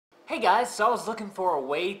Hey guys, so I was looking for a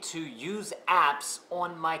way to use apps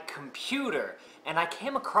on my computer, and I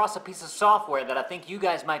came across a piece of software that I think you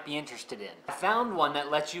guys might be interested in. I found one that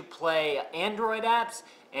lets you play Android apps,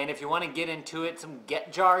 and if you want to get into it, some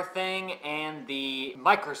GetJar thing, and the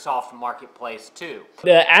Microsoft Marketplace too.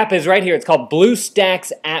 The app is right here. It's called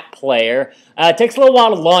BlueStacks App Player. It takes a little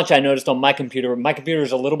while to launch, I noticed, on my computer. My computer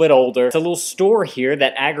is a little bit older. It's a little store here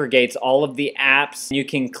that aggregates all of the apps. You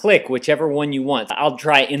can click whichever one you want. I'll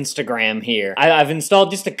try Instagram here. I've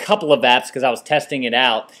installed just a couple of apps because I was testing it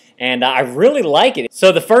out, and I really like it.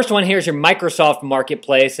 So the first one here is your Microsoft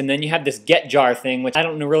Marketplace, and then you have this GetJar thing, which I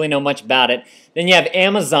don't really know much about it. Then you have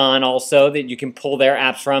Amazon also that you can pull their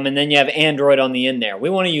apps from, and then you have Android on the end there. We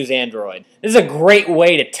want to use Android. This is a great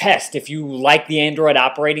way to test if you like the Android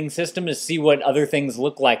operating system, to see what other things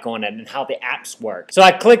look like on it and how the apps work. So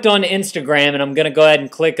I clicked on Instagram, and I'm going to go ahead and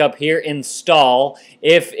click up here, Install.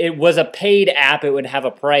 If it was a paid app, it would have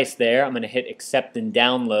a price there. I'm going to hit Accept and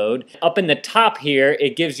Download. Up in the top here,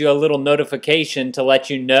 it gives you a little notification to let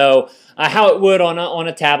you know how it would on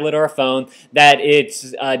a tablet or a phone, that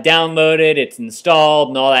it's downloaded, it's installed,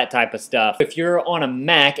 and all that type of stuff. If you're on a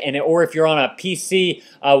Mac, or if you're on a PC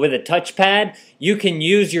with a touchpad, you can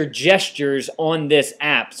use your gestures on this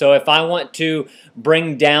app. So if I want to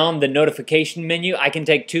bring down the notification menu, I can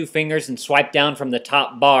take 2 fingers and swipe down from the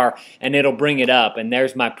top bar, and it'll bring it up, and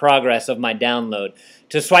there's my progress of my download.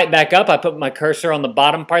 To swipe back up, I put my cursor on the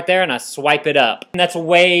bottom part there, and I swipe it up. And that's a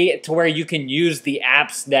way to where you can use the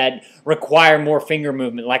apps that require more finger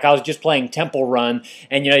movement. Like I was just playing Temple Run,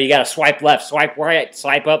 and you got to swipe left, swipe right,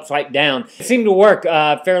 swipe up, swipe down. It seemed to work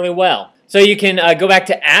fairly well. So you can go back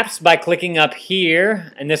to apps by clicking up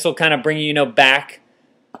here, and this will kind of bring you, back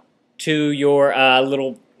to your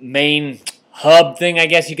little main hub thing, I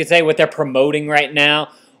guess you could say, what they're promoting right now.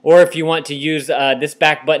 Or if you want to use this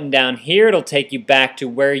back button down here, it'll take you back to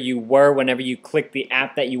where you were whenever you click the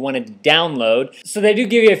app that you wanted to download. So they do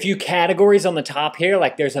give you a few categories on the top here,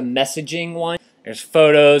 like there's a messaging one. There's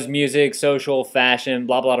photos, music, social, fashion,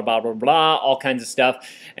 blah, blah, blah, blah, blah, all kinds of stuff.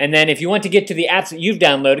 And then if you want to get to the apps that you've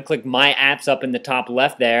downloaded, click My Apps up in the top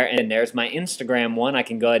left there, and there's my Instagram one. I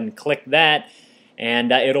can go ahead and click that,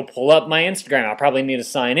 and it'll pull up my Instagram. I'll probably need to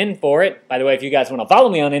sign in for it. By the way, if you guys want to follow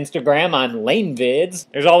me on Instagram, I'm LaneVids.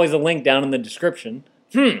 There's always a link down in the description.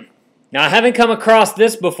 Now, I haven't come across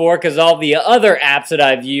this before because all the other apps that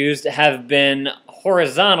I've used have been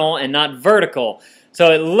horizontal and not vertical.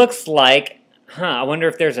 So it looks like, I wonder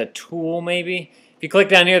if there's a tool maybe. If you click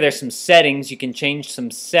down here, there's some settings. You can change some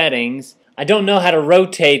settings. I don't know how to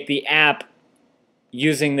rotate the app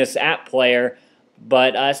using this app player,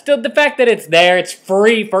 but still, the fact that it's there, it's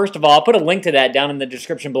free, first of all. I'll put a link to that down in the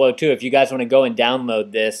description below, too, if you guys want to go and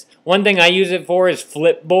download this. One thing I use it for is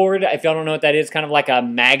Flipboard. If y'all don't know what that is, kind of like a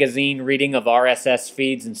magazine reading of RSS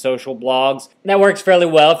feeds and social blogs. That works fairly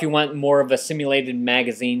well if you want more of a simulated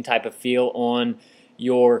magazine type of feel on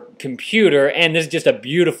your computer. And this is just a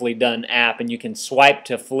beautifully done app, and you can swipe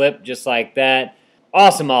to flip just like that.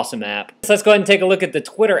 Awesome, awesome app. So let's go ahead and take a look at the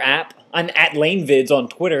Twitter app. I'm at LaneVids on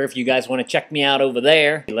Twitter if you guys want to check me out over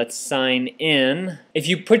there. Let's sign in. If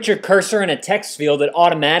you put your cursor in a text field, it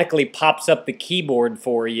automatically pops up the keyboard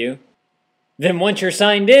for you. Then once you're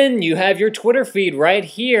signed in, you have your Twitter feed right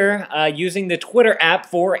here using the Twitter app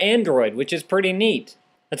for Android, which is pretty neat.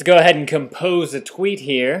 Let's go ahead and compose a tweet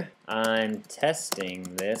here. I'm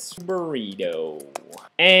testing this burrito.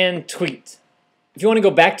 And tweet. If you want to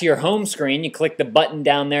go back to your home screen, you click the button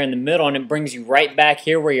down there in the middle, and it brings you right back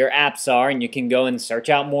here where your apps are, and you can go and search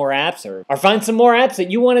out more apps or find some more apps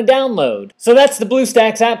that you want to download. So that's the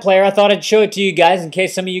BlueStacks app player. I thought I'd show it to you guys in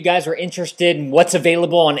case some of you guys were interested in what's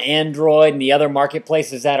available on Android and the other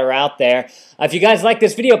marketplaces that are out there. If you guys like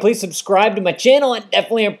this video, please subscribe to my channel. I'd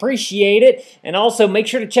definitely appreciate it. And also make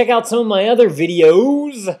sure to check out some of my other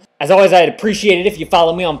videos. As always, I'd appreciate it if you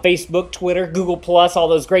follow me on Facebook, Twitter, Google+, all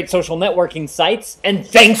those great social networking sites. And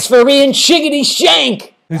thanks for being Shiggity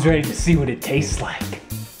Shank! Who's ready to see what it tastes like?